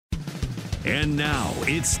And now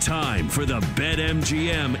it's time for the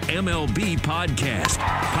BetMGM MLB podcast,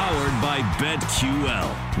 powered by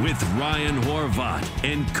BetQL, with Ryan Horvat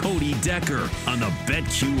and Cody Decker on the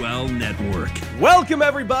BetQL network. Welcome,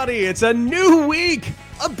 everybody. It's a new week,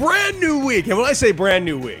 a brand new week. And when I say brand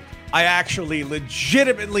new week, I actually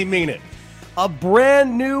legitimately mean it. A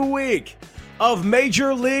brand new week of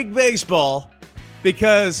Major League Baseball,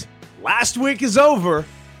 because last week is over.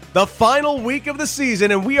 The final week of the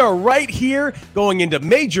season, and we are right here going into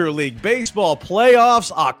Major League Baseball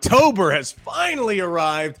playoffs. October has finally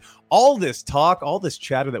arrived. All this talk, all this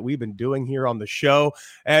chatter that we've been doing here on the show,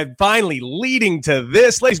 and finally leading to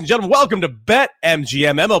this. Ladies and gentlemen, welcome to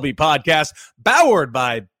BetMGM MLB Podcast, powered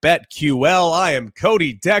by BetQL. I am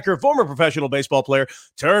Cody Decker, former professional baseball player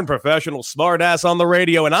turned professional smartass on the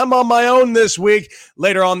radio, and I'm on my own this week.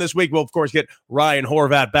 Later on this week, we'll, of course, get Ryan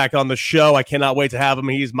Horvat back on the show. I cannot wait to have him.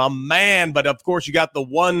 He's my man, but, of course, you got the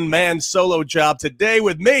one-man solo job today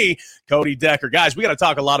with me, Cody Decker. Guys, we got to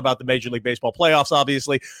talk a lot about the Major League Baseball playoffs,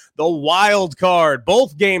 obviously. The wild card,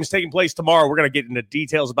 both games taking place tomorrow. We're going to get into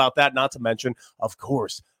details about that, not to mention, of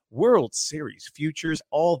course, World Series futures,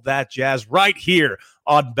 all that jazz right here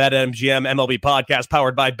on BetMGM MLB Podcast,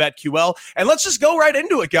 powered by BetQL. And let's just go right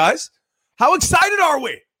into it, guys. How excited are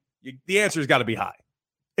we? The answer's got to be high.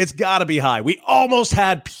 It's got to be high. We almost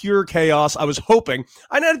had pure chaos. I was hoping,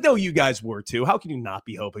 I know you guys were too. How can you not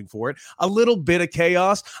be hoping for it? A little bit of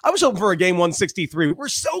chaos. I was hoping for a game 163. We're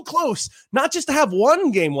so close, not just to have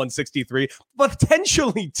one game 163, but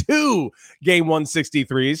potentially two game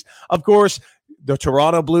 163s. Of course, the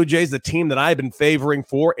Toronto Blue Jays, the team that I've been favoring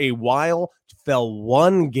for a while, fell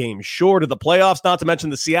one game short of the playoffs, not to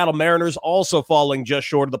mention the Seattle Mariners also falling just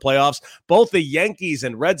short of the playoffs. Both the Yankees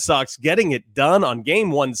and Red Sox getting it done on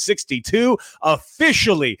game 162,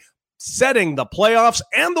 officially setting the playoffs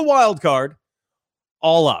and the wild card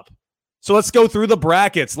all up. So let's go through the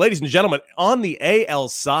brackets. Ladies and gentlemen, on the AL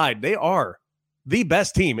side, they are the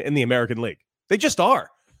best team in the American League. They just are.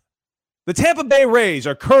 The Tampa Bay Rays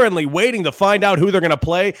are currently waiting to find out who they're going to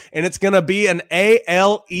play, and it's going to be an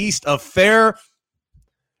AL East affair.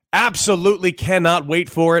 Absolutely cannot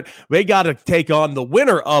wait for it. They got to take on the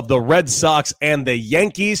winner of the Red Sox and the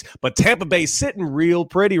Yankees, but Tampa Bay sitting real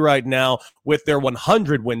pretty right now with their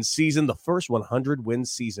 100-win season, the first 100-win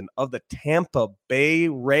season of the Tampa Bay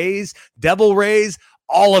Rays, Devil Rays,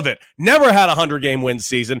 all of it. Never had a 100-game win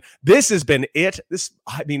season. This has been it.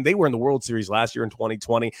 They were in the World Series last year in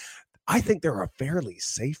 2020. I think they're a fairly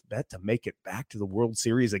safe bet to make it back to the World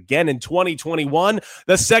Series again in 2021.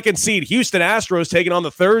 The second seed, Houston Astros, taking on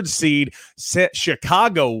the third seed,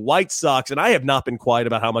 Chicago White Sox. And I have not been quiet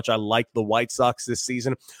about how much I like the White Sox this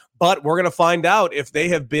season, but we're going to find out if they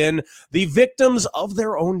have been the victims of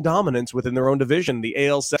their own dominance within their own division. The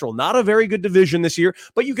AL Central, not a very good division this year,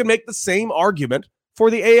 but you can make the same argument for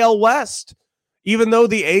the AL West. Even though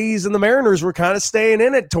the A's and the Mariners were kind of staying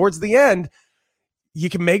in it towards the end, you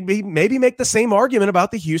can maybe make the same argument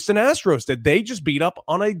about the Houston Astros. Did they just beat up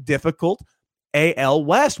on a difficult AL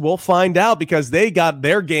West? We'll find out, because they got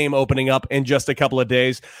their game opening up in just a couple of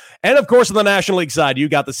days. And, of course, on the National League side, you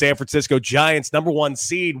got the San Francisco Giants, number one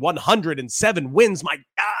seed, 107 wins. My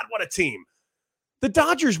God, what a team. The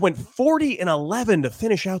Dodgers went 40-11 to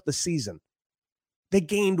finish out the season. They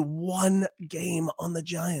gained one game on the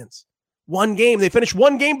Giants. One game. They finished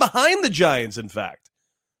one game behind the Giants, in fact.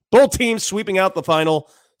 Both teams sweeping out the final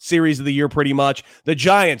series of the year pretty much. The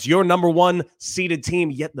Giants, your number one seeded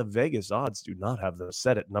team, yet the Vegas odds do not have them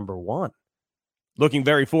set at number one. Looking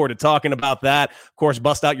very forward to talking about that. Of course,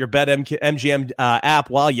 bust out your BetMGM app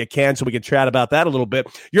while you can so we can chat about that a little bit.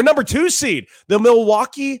 Your number two seed, the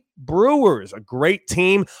Milwaukee Brewers, a great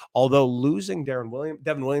team, although losing Devin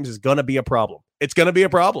Williams is going to be a problem. It's going to be a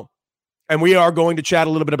problem. And we are going to chat a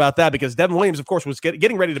little bit about that, because Devin Williams, of course, was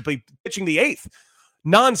getting ready to be pitching the eighth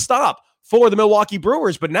nonstop for the Milwaukee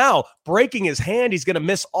Brewers, but now breaking his hand, he's going to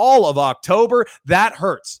miss all of October. That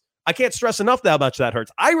hurts. I can't stress enough how much that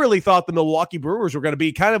hurts. I really thought the Milwaukee Brewers were going to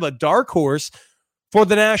be kind of a dark horse for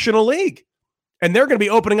the National League, and they're going to be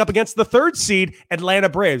opening up against the third seed Atlanta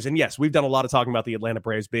Braves. And yes, we've done a lot of talking about the Atlanta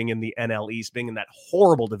Braves being in the NL East, being in that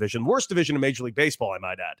horrible division, worst division in Major League Baseball, I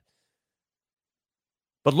might add.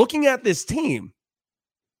 But looking at this team,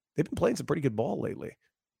 they've been playing some pretty good ball lately.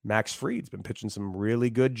 Max Fried's been pitching some really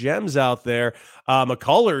good gems out there.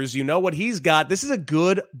 McCullers, you know what he's got. This is a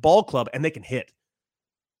good ball club, and they can hit.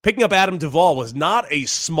 Picking up Adam Duvall was not a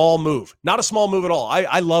small move. Not a small move at all.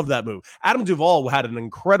 I love that move. Adam Duvall had an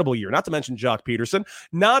incredible year, not to mention Jock Peterson,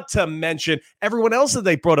 not to mention everyone else that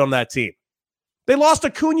they put on that team. They lost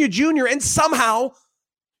Acuna Jr. and somehow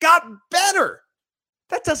got better.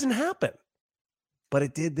 That doesn't happen. But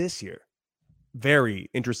it did this year. very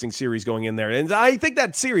interesting series going in there. And I think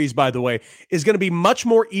that series, by the way, is going to be much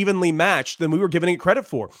more evenly matched than we were giving it credit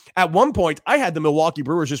for. At one point, I had the Milwaukee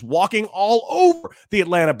Brewers just walking all over the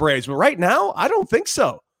Atlanta Braves. But right now, I don't think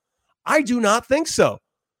so. I do not think so.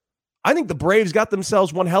 I think the Braves got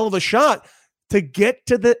themselves one hell of a shot to get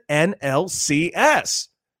to the NLCS.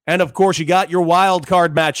 And, of course, you got your wild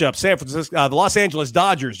card matchup, San Francisco, the Los Angeles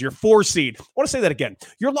Dodgers, your 4 seed. I want to say that again.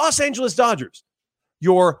 Your Los Angeles Dodgers,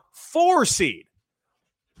 your 4 seed.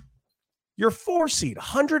 Your 4 seed,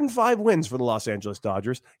 105 wins for the Los Angeles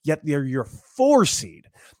Dodgers, yet they're your 4 seed.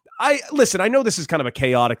 I know this is kind of a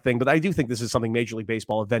chaotic thing, but I do think this is something Major League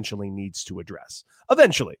Baseball eventually needs to address.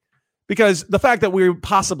 Eventually. Because the fact that we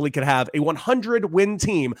possibly could have a 100-win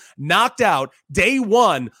team knocked out day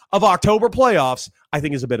 1 of October playoffs, I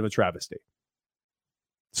think is a bit of a travesty.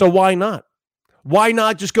 So why not? Why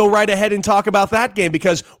not just go right ahead and talk about that game?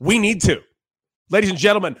 Because we need to. Ladies and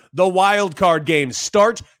gentlemen, the wild card games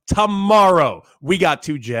start tomorrow. We got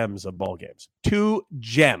 2 gems of ball games. 2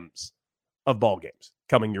 gems of ball games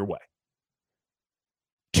coming your way.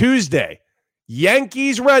 Tuesday,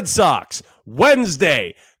 Yankees, Red Sox.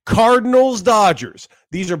 Wednesday, Cardinals, Dodgers.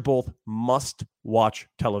 These are both must-watch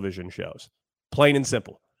television shows. Plain and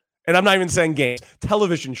simple. And I'm not even saying games,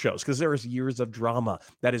 television shows, because there is years of drama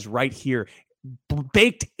that is right here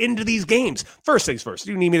baked into these games. First things first,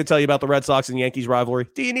 do you need me to tell you about the Red Sox and Yankees rivalry?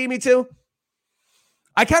 Do you need me to?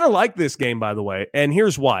 I kind of like this game, by the way, and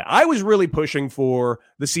here's why. I was really pushing for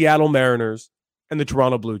the Seattle Mariners and the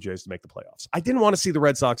Toronto Blue Jays to make the playoffs. I didn't want to see the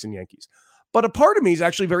Red Sox and Yankees. But a part of me is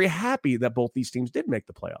actually very happy that both these teams did make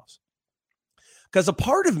the playoffs. Because a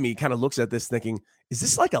part of me kind of looks at this thinking, is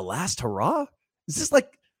this like a last hurrah? Is this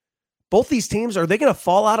like both these teams, are they going to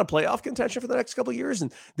fall out of playoff contention for the next couple of years?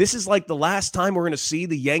 And this is like the last time we're going to see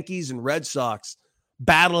the Yankees and Red Sox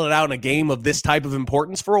battle it out in a game of this type of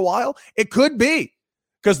importance for a while? It could be,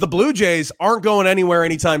 because the Blue Jays aren't going anywhere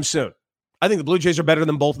anytime soon. I think the Blue Jays are better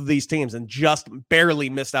than both of these teams and just barely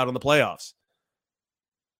missed out on the playoffs.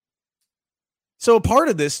 So a part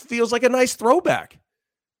of this feels like a nice throwback.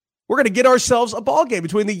 We're going to get ourselves a ball game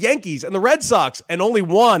between the Yankees and the Red Sox, and only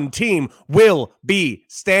one team will be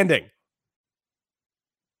standing.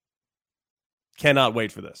 Cannot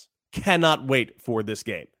wait for this. Cannot wait for this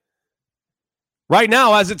game. Right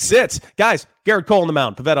now, as it sits, guys, Garrett Cole on the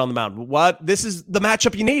mound, Pivetta on the mound. What? This is the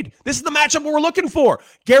matchup you need. This is the matchup we're looking for.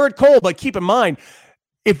 Garrett Cole, but keep in mind,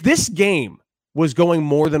 if this game was going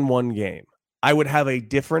more than one game, I would have a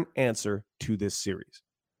different answer to this series.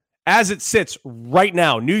 As it sits right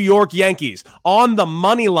now, New York Yankees on the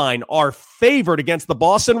money line are favored against the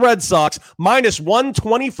Boston Red Sox, minus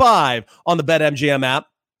 125 on the BetMGM app,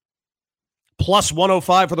 plus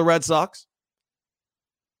 105 for the Red Sox.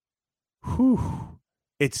 Whew.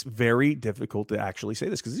 It's very difficult to actually say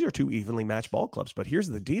this because these are 2 evenly matched ball clubs. But here's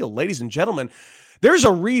the deal, ladies and gentlemen. There's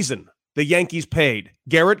a reason the Yankees paid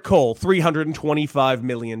Garrett Cole $325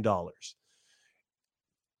 million.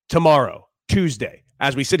 Tomorrow, Tuesday,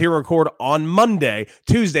 as we sit here and record on Monday,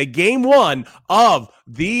 Tuesday, game 1 of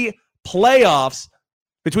the playoffs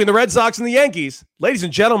between the Red Sox and the Yankees. Ladies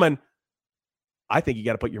and gentlemen, I think you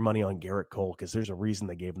got to put your money on Garrett Cole because there's a reason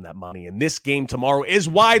they gave him that money. And this game tomorrow is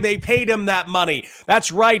why they paid him that money.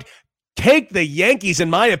 That's right. Take the Yankees, in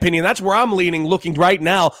my opinion. That's where I'm leaning, looking right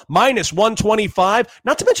now. Minus 125.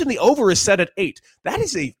 Not to mention the over is set at 8. That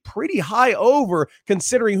is a pretty high over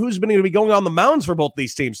considering who's going to be going on the mounds for both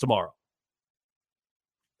these teams tomorrow.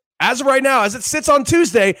 As of right now, as it sits on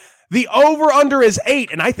Tuesday, the over-under is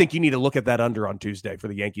 8, and I think you need to look at that under on Tuesday for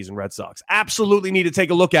the Yankees and Red Sox. Absolutely need to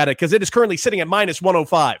take a look at it because it is currently sitting at minus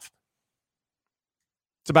 105.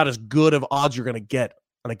 It's about as good of odds you're going to get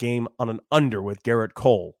on a game on an under with Garrett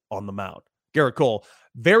Cole on the mound. Garrett Cole,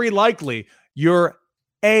 very likely your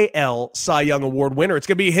AL Cy Young Award winner. It's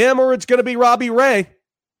going to be him or it's going to be Robbie Ray.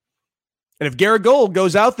 And if Garrett Cole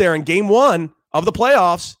goes out there in game 1 of the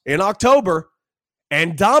playoffs in October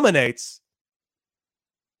and dominates,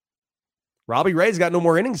 Robbie Ray's got no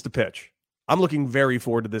more innings to pitch. I'm looking very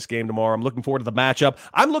forward to this game tomorrow. I'm looking forward to the matchup.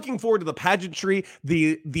 I'm looking forward to the pageantry,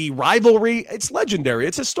 the rivalry. It's legendary.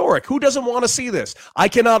 It's historic. Who doesn't want to see this? I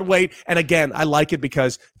cannot wait. And again, I like it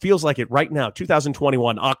because it feels like it right now,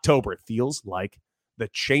 2021, October. It feels like the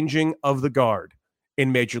changing of the guard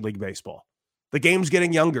in Major League Baseball. The game's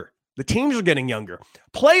getting younger. The teams are getting younger.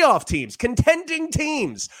 Playoff teams, contending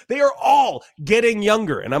teams, they are all getting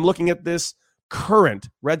younger. And I'm looking at this current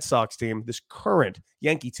Red Sox team, this current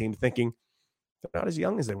Yankee team, thinking they're not as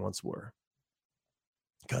young as they once were.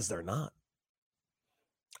 Because they're not.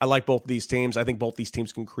 I like both these teams. I think both these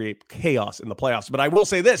teams can create chaos in the playoffs. But I will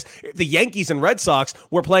say this, if the Yankees and Red Sox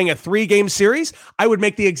were playing a 3-game series, I would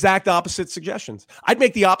make the exact opposite suggestions. I'd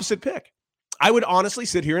make the opposite pick. I would honestly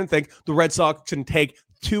sit here and think the Red Sox can take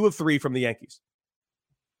 2 of 3 from the Yankees.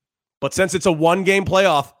 But since it's a 1-game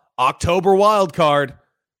playoff, October wild card,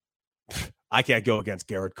 I can't go against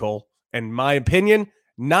Garrett Cole. In my opinion,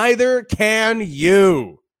 neither can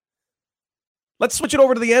you. Let's switch it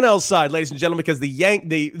over to the NL side, ladies and gentlemen, because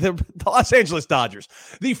the Los Angeles Dodgers,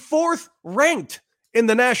 the 4th ranked in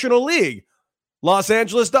the National League, Los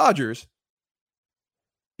Angeles Dodgers,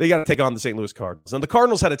 they got to take on the St. Louis Cardinals. And the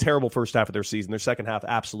Cardinals had a terrible first half of their season. Their second half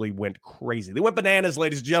absolutely went crazy. They went bananas,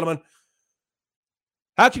 ladies and gentlemen.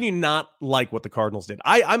 How can you not like what the Cardinals did?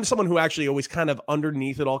 I'm someone who actually always kind of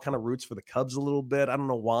underneath it all kind of roots for the Cubs a little bit. I don't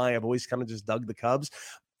know why. I've always kind of just dug the Cubs.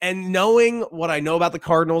 And knowing what I know about the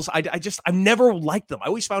Cardinals, I've never liked them. I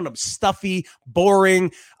always found them stuffy,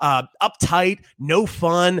 boring, uptight, no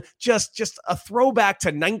fun, just a throwback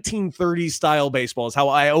to 1930s style baseball is how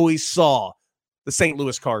I always saw the St.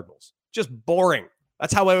 Louis Cardinals. Just boring.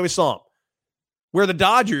 That's how I always saw them. Where the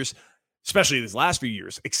Dodgers, especially these last few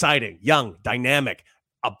years, exciting, young, dynamic,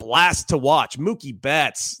 a blast to watch. Mookie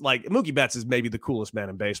Betts is maybe the coolest man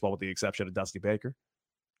in baseball with the exception of Dusty Baker.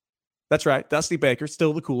 That's right. Dusty Baker,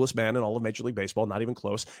 still the coolest man in all of Major League Baseball, not even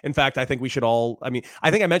close. In fact, I think we should I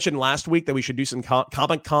think I mentioned last week that we should do some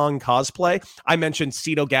Comic-Con cosplay. I mentioned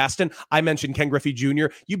Cito Gaston. I mentioned Ken Griffey Jr.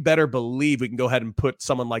 You better believe we can go ahead and put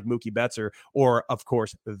someone like Mookie Betts or of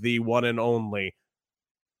course, the one and only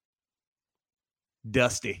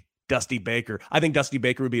Dusty Baker. I think Dusty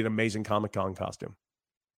Baker would be an amazing Comic-Con costume.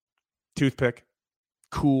 Toothpick,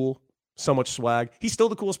 cool, so much swag. He's still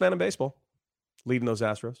the coolest man in baseball, leading those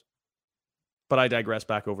Astros. But I digress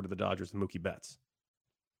back over to the Dodgers and Mookie Betts.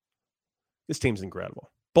 This team's incredible.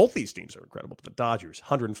 Both these teams are incredible. But the Dodgers,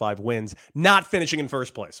 105 wins, not finishing in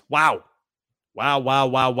first place. Wow.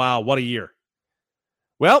 What a year.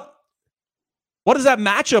 Well, what does that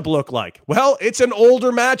matchup look like? Well, it's an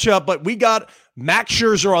older matchup, but we got Max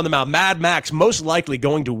Scherzer on the mound. Mad Max most likely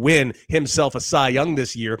going to win himself a Cy Young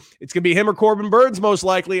this year. It's going to be him or Corbin Burns most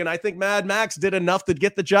likely, and I think Mad Max did enough to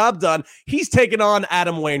get the job done. He's taking on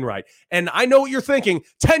Adam Wainwright. And I know what you're thinking.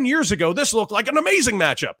 10 years ago, this looked like an amazing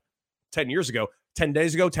matchup. 10 years ago, 10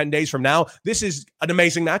 days ago, 10 days from now, this is an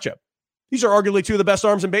amazing matchup. These are arguably 2 of the best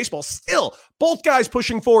arms in baseball. Still, both guys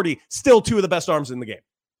pushing 40, still 2 of the best arms in the game.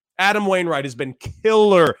 Adam Wainwright has been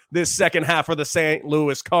killer this second half for the St.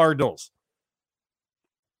 Louis Cardinals.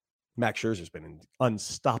 Max Scherzer's been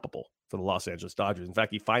unstoppable for the Los Angeles Dodgers. In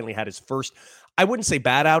fact, he finally had his first, I wouldn't say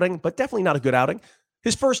bad outing, but definitely not a good outing.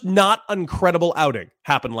 His first not incredible outing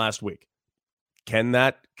happened last week. Can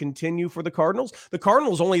that continue for the Cardinals? The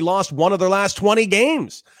Cardinals only lost 1 of their last 20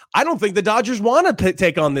 games. I don't think the Dodgers want to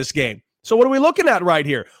take on this game. So what are we looking at right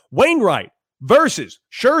here? Wainwright versus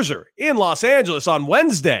Scherzer in Los Angeles on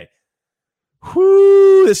Wednesday.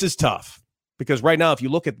 Whew, this is tough. Because right now, if you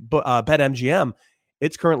look at BetMGM,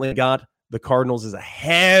 it's currently got the Cardinals as a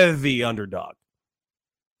heavy underdog.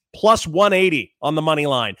 Plus 180 on the money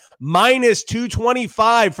line. Minus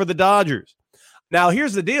 225 for the Dodgers. Now,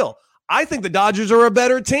 here's the deal. I think the Dodgers are a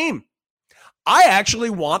better team. I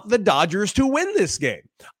actually want the Dodgers to win this game.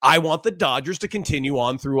 I want the Dodgers to continue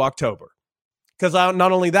on through October. Because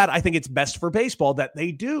not only that, I think it's best for baseball that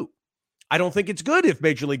they do. I don't think it's good if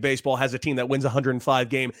Major League Baseball has a team that wins a 105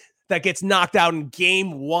 game that gets knocked out in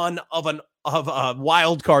game 1 of a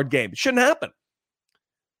wild card game. It shouldn't happen.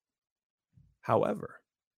 However,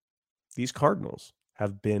 these Cardinals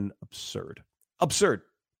have been absurd. Absurd.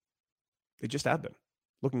 They just have been.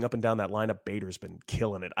 Looking up and down that lineup, Bader's been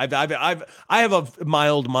killing it. I have a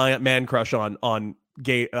mild man crush on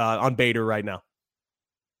Bader right now.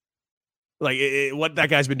 Like what that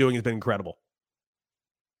guy's been doing has been incredible.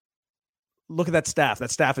 Look at that staff.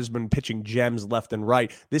 That staff has been pitching gems left and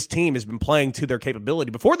right. This team has been playing to their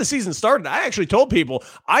capability. Before the season started, I actually told people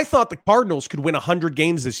I thought the Cardinals could win 100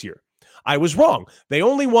 games this year. I was wrong. They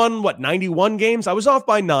only won, 91 games? I was off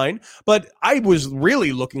by 9, but I was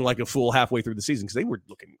really looking like a fool halfway through the season because they were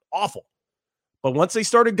looking awful. But once they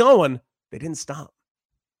started going, they didn't stop.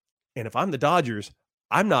 And if I'm the Dodgers,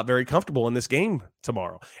 I'm not very comfortable in this game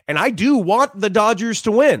tomorrow. And I do want the Dodgers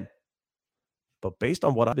to win. But based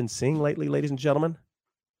on what I've been seeing lately, ladies and gentlemen,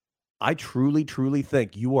 I truly, truly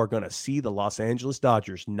think you are going to see the Los Angeles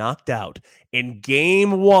Dodgers knocked out in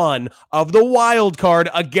game 1 of the wild card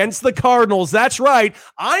against the Cardinals. That's right.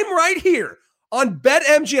 I'm right here on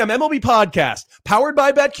BetMGM MLB podcast, powered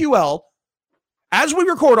by BetQL, as we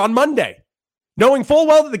record on Monday, knowing full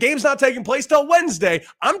well that the game's not taking place till Wednesday.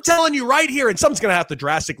 I'm telling you right here, and something's going to have to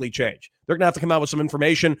drastically change. They're going to have to come out with some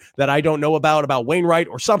information that I don't know about Wainwright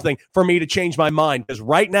or something for me to change my mind. Because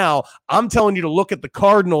right now, I'm telling you to look at the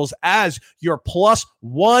Cardinals as your plus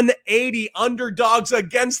 180 underdogs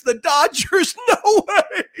against the Dodgers. No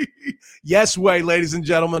way. Yes way, ladies and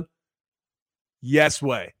gentlemen. Yes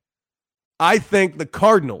way. I think the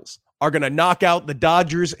Cardinals are going to knock out the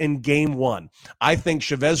Dodgers in game one. I think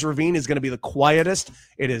Chavez Ravine is going to be the quietest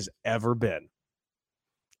it has ever been.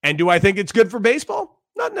 And do I think it's good for baseball?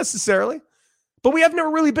 Not necessarily. But we have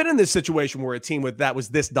never really been in this situation where a team that was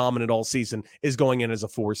this dominant all season is going in as a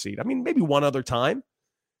 4 seed. I mean, maybe one other time.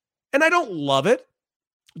 And I don't love it.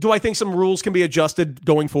 Do I think some rules can be adjusted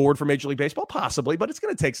going forward for Major League Baseball? Possibly, but it's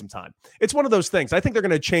going to take some time. It's one of those things. I think they're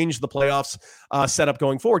going to change the playoffs setup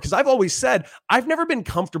going forward because I've always said I've never been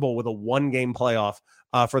comfortable with a one-game playoff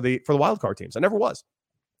for the wild card teams. I never was.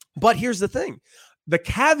 But here's the thing. The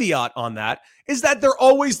caveat on that is that they're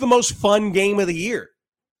always the most fun game of the year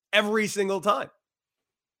every single time.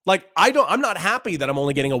 Like, I'm not happy that I'm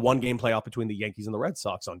only getting a one-game playoff between the Yankees and the Red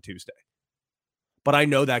Sox on Tuesday. But I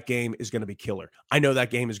know that game is going to be killer. I know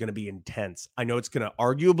that game is going to be intense. I know it's going to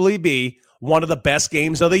arguably be one of the best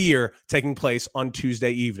games of the year taking place on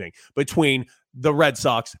Tuesday evening between the Red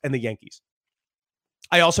Sox and the Yankees.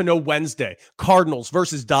 I also know Wednesday, Cardinals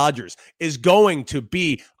versus Dodgers, is going to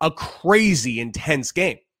be a crazy intense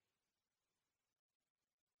game.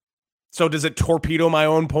 So does it torpedo my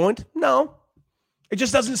own point? No. It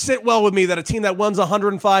just doesn't sit well with me that a team that wins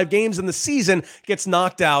 105 games in the season gets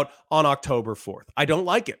knocked out on October 4th. I don't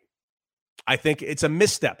like it. I think it's a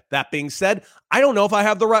misstep. That being said, I don't know if I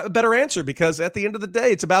have the better answer because at the end of the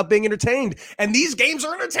day, it's about being entertained. And these games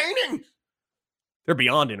are entertaining. They're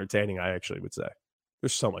beyond entertaining, I actually would say. They're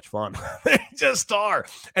so much fun. They just are.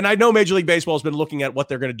 And I know Major League Baseball has been looking at what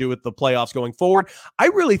they're going to do with the playoffs going forward. I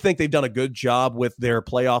really think they've done a good job with their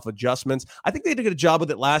playoff adjustments. I think they did a good job with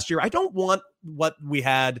it last year. I don't want what we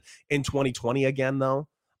had in 2020 again, though.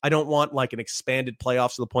 I don't want like an expanded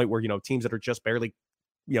playoffs to the point where, teams that are just barely,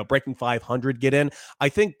 breaking 500 get in. I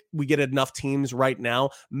think we get enough teams right now.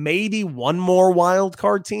 Maybe one more wild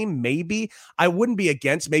card team. Maybe. I wouldn't be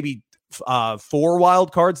against maybe 4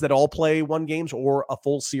 wild cards that all play one games or a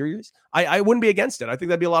full series. I wouldn't be against it. I think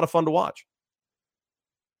that'd be a lot of fun to watch.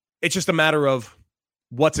 It's just a matter of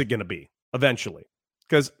what's it going to be eventually,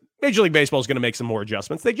 because Major League Baseball is going to make some more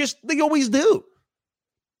adjustments. They always do.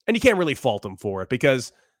 And you can't really fault them for it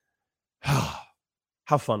because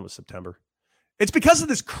how fun was September? It's because of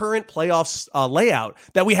this current playoffs layout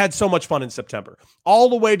that we had so much fun in September, all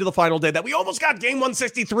the way to the final day that we almost got game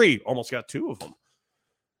 163, almost got 2 of them.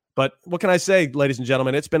 But what can I say, ladies and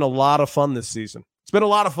gentlemen? It's been a lot of fun this season. It's been a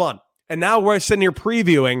lot of fun. And now we're sitting here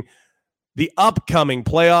previewing the upcoming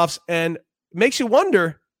playoffs, and it makes you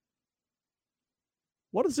wonder,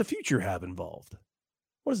 what does the future have involved?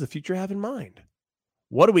 What does the future have in mind?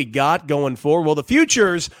 What do we got going forward? Well, the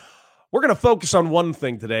futures, we're going to focus on one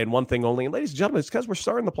thing today and one thing only. And ladies and gentlemen, it's because we're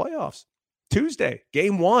starting the playoffs. Tuesday,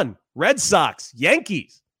 game 1, Red Sox,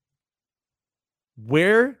 Yankees.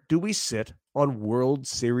 Where do we sit on World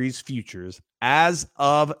Series futures as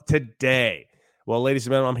of today? Well, ladies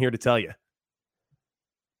and gentlemen, I'm here to tell you.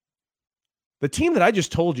 The team that I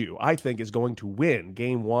just told you I think is going to win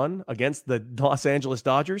game 1 against the Los Angeles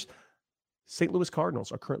Dodgers, St. Louis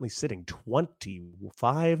Cardinals, are currently sitting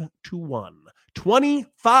 25-1.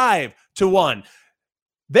 25-1.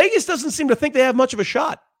 Vegas doesn't seem to think they have much of a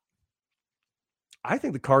shot. I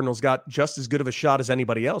think the Cardinals got just as good of a shot as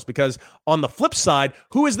anybody else because on the flip side,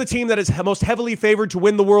 who is the team that is most heavily favored to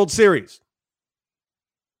win the World Series?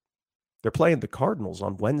 They're playing the Cardinals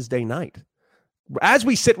on Wednesday night. As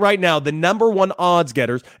we sit right now, the number 1 odds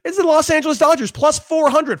getters is the Los Angeles Dodgers, plus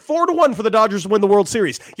 400, 4-1 for the Dodgers to win the World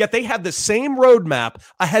Series. Yet they have the same roadmap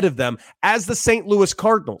ahead of them as the St. Louis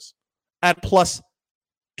Cardinals at plus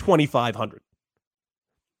 2,500.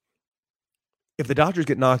 If the Dodgers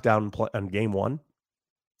get knocked out in game 1,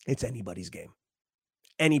 it's anybody's game.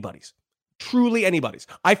 Anybody's. Truly anybody's.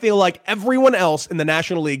 I feel like everyone else in the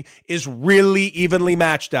National League is really evenly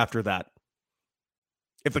matched after that.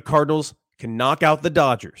 If the Cardinals can knock out the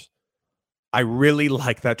Dodgers, I really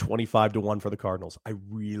like that 25-1 for the Cardinals. I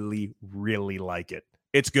really, really like it.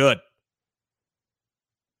 It's good.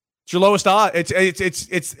 It's your lowest odd.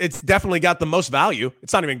 It's definitely got the most value.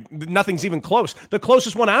 Nothing's even close. The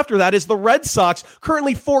closest one after that is the Red Sox,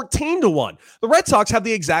 currently 14-1. The Red Sox have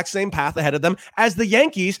the exact same path ahead of them as the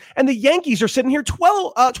Yankees, and the Yankees are sitting here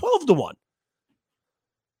 12-1.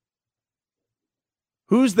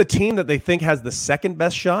 Who's the team that they think has the second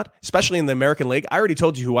best shot, especially in the American League? I already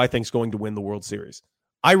told you who I think is going to win the World Series.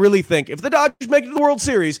 I really think if the Dodgers make it to the World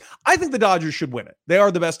Series, I think the Dodgers should win it. They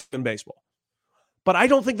are the best in baseball. But I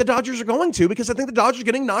don't think the Dodgers are going to, because I think the Dodgers are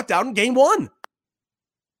getting knocked out in game 1.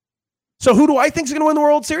 So who do I think is going to win the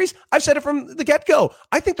World Series? I've said it from the get-go.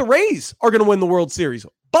 I think the Rays are going to win the World Series.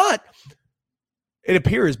 But it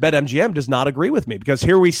appears BetMGM does not agree with me, because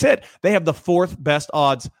here we sit. They have the 4th best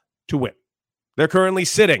odds to win. They're currently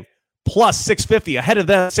sitting plus 650 ahead of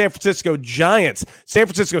the San Francisco Giants. San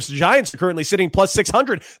Francisco Giants are currently sitting plus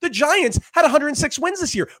 600. The Giants had 106 wins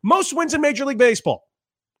this year, most wins in Major League Baseball.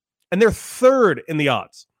 And they're 3rd in the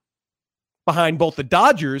odds behind both the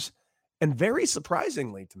Dodgers and, very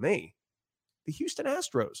surprisingly to me, the Houston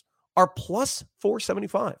Astros are plus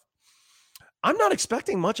 475. I'm not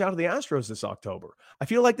expecting much out of the Astros this October. I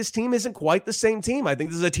feel like this team isn't quite the same team. I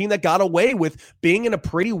think this is a team that got away with being in a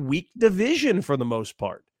pretty weak division for the most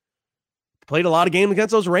part. Played a lot of games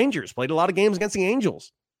against those Rangers. Played a lot of games against the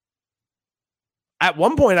Angels. At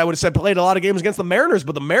one point, I would have said played a lot of games against the Mariners,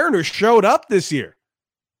 but the Mariners showed up this year.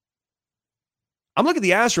 I'm looking at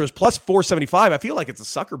the Astros plus 475. I feel like it's a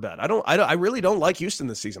sucker bet. I really don't like Houston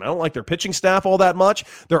this season. I don't like their pitching staff all that much.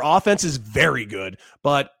 Their offense is very good,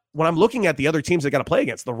 but when I'm looking at the other teams they got to play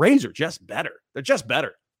against, the Rays are just better. They're just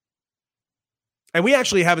better. And we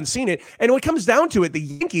actually haven't seen it. And when it comes down to it, the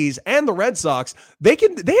Yankees and the Red Sox, they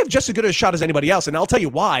have just as good a shot as anybody else. And I'll tell you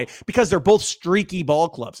why, because they're both streaky ball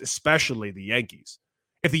clubs, especially the Yankees.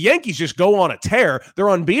 If the Yankees just go on a tear, they're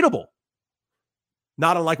unbeatable.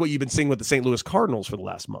 Not unlike what you've been seeing with the St. Louis Cardinals for the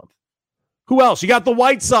last month. Who else? You got the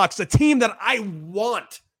White Sox, a team that I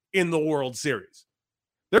want in the World Series.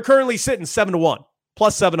 They're currently sitting 7-1.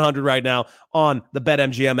 Plus 700 right now on the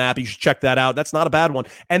BetMGM app. You should check that out. That's not a bad one.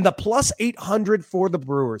 And the plus 800 for the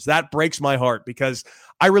Brewers. That breaks my heart, because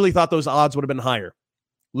I really thought those odds would have been higher.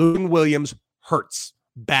 Lou Williams hurts.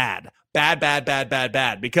 Bad.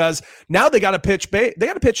 Because now they got to pitch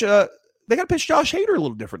Josh Hader a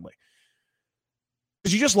little differently.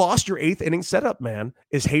 Because you just lost your 8th inning setup, man.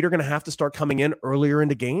 Is Hader going to have to start coming in earlier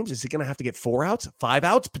into games? Is he going to have to get 4 outs, 5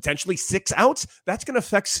 outs, potentially 6 outs? That's going to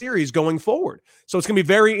affect series going forward. So it's going to be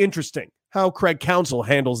very interesting how Craig Counsell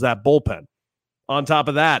handles that bullpen. On top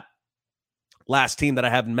of that, last team that I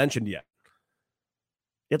haven't mentioned yet,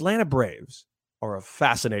 Atlanta Braves are a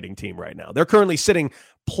fascinating team right now. They're currently sitting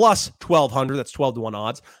plus 1,200. That's 12-1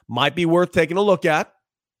 odds. Might be worth taking a look at,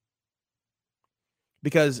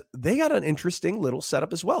 because they got an interesting little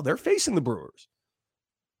setup as well. They're facing the Brewers.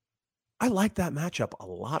 I like that matchup a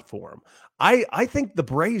lot for them. I think the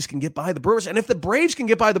Braves can get by the Brewers, and if the Braves can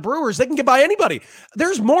get by the Brewers, they can get by anybody.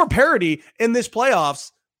 There's more parity in this playoffs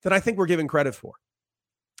than I think we're giving credit for.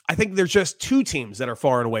 I think there's just 2 teams that are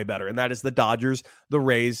far and away better, and that is the Dodgers, the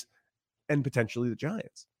Rays, and potentially the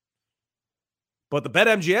Giants. But the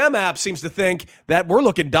BetMGM app seems to think that we're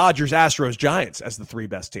looking Dodgers, Astros, Giants as the 3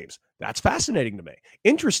 best teams. That's fascinating to me.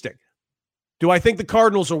 Interesting. Do I think the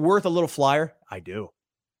Cardinals are worth a little flyer? I do.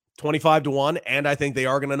 25-1, and I think they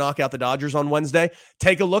are going to knock out the Dodgers on Wednesday.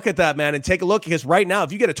 Take a look at that, man, and take a look, because right now,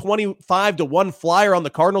 if you get a 25-1 flyer on the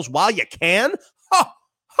Cardinals while you can,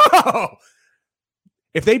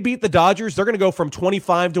 if they beat the Dodgers, they're going to go from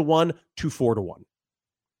 25-1 to 4-1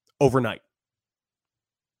 overnight.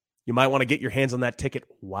 You might want to get your hands on that ticket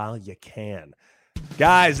while you can.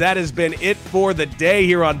 Guys, that has been it for the day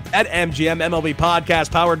here on BetMGM MLB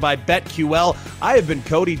Podcast, powered by BetQL. I have been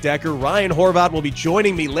Cody Decker. Ryan Horvat will be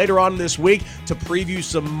joining me later on this week to preview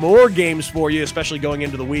some more games for you, especially going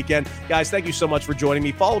into the weekend. Guys, thank you so much for joining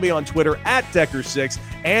me. Follow me on Twitter at Decker6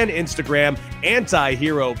 and Instagram,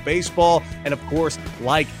 Anti-Hero Baseball. And of course,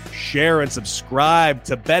 like, share, and subscribe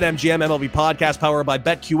to BetMGM MLB Podcast, powered by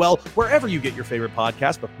BetQL, wherever you get your favorite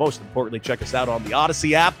podcast. But most importantly, check us out on the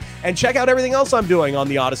Odyssey app, and check out everything else I'm doing on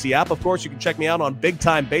the Odyssey app. Of course, you can check me out on Big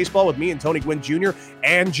Time Baseball with me and Tony Gwynn Jr.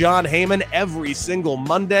 and John Heyman every single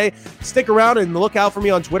Monday. Stick around and look out for me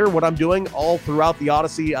on Twitter, what I'm doing all throughout the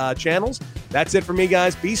Odyssey channels. That's it for me,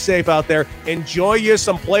 guys. Be safe out there. Enjoy you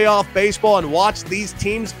some playoff baseball and watch these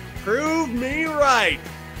teams prove me right.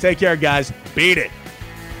 Take care, guys. Beat it.